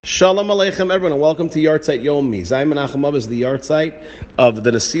Shalom Aleichem, everyone, and welcome to Yartzeit Yomi. Zayim Menachem Ab is the Yartzeit of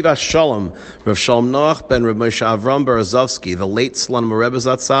the Nesivos Shalom, Rav Shalom Noach ben Rav Moshe Avram Berezovsky, the late Slonim Rebbe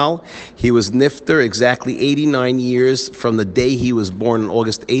Zatzal. He was nifter exactly 89 years from the day he was born on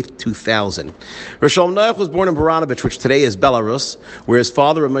August 8th, 2000. Rav Shalom Noach was born in Baranovich, which today is Belarus, where his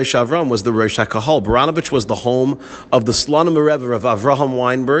father, Rav Moshe Avram, was the Rosh HaKahal. Baranovich was the home of the Slonim Rebbe, Rav Avraham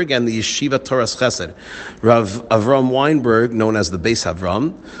Weinberg, and the Yeshiva Toras Chesed. Rav Avram Weinberg, known as the Beis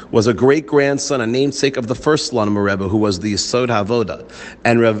Avram, was a great-grandson, a namesake of the first Slonim Rebbe, who was the Yesod HaVoda.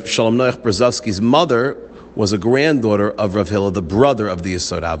 And Rav Shalom Noach Berezovsky's mother was a granddaughter of Rav Hillel, the brother of the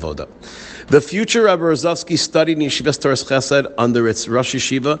Yesod HaVoda. The future Rav Berezovsky studied in Yeshiva Toras Chesed under its Rosh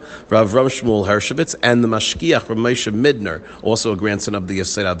Yeshiva, Rav Shmuel Hershevitz, and the Mashkiach, Rav Moshe Midner, also a grandson of the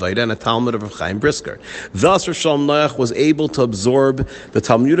Yesod HaVoda, and a Talmud of Rav Chaim Brisker. Thus, Rav Shalom Noach was able to absorb the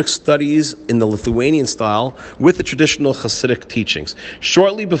Talmudic studies in the Lithuanian style with the traditional Hasidic teachings.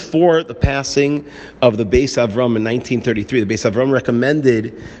 Shortly before the passing of the Beis Avram in 1933, the Beis Avram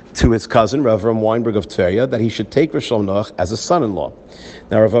recommended to his cousin, Rav Avram Weinberg of Tveria, that he should take Rav Shalom Noach as a son-in-law.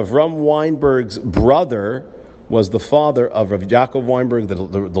 Now, Rav Avram Weinberg's brother was the father of Rav Yaakov Weinberg, the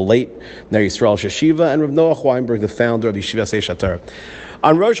late Ner Yisrael Sheshiva, and Rav Noach Weinberg, the founder of Yeshiva Seish HaTorah.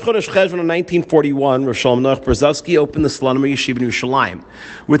 On Rosh Chodesh Cheshvan in 1941, Rav Shalom Noach Berezovsky opened the Slonim Yeshiva in Yerushalayim.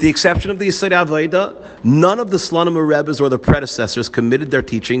 With the exception of the Yesod HaVoda, none of the Slonim Rebbes or their predecessors committed their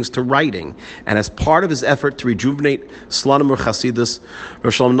teachings to writing. And as part of his effort to rejuvenate Slonim Chasidus,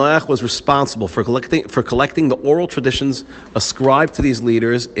 Rav Shalom Noach was responsible for collecting the oral traditions ascribed to these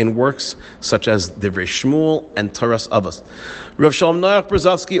leaders in works such as Divrei Shmuel and Toras Avos. Rav Shalom Noach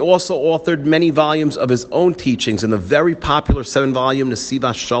Berezovsky also authored many volumes of his own teachings in the very popular 7-volume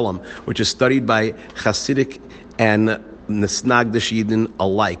Nesivos Shalom, which is studied by Hasidic and Nesnagdish Yidden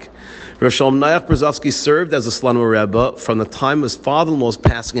alike. Rav Shalom Noach Berezovsky served as a Slonim Rebbe from the time of his father-in-law's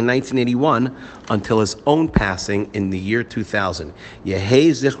passing in 1981 until his own passing in the year 2000. Yehei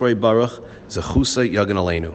Zichrei Baruch, Zechusa Yagan Aleinu.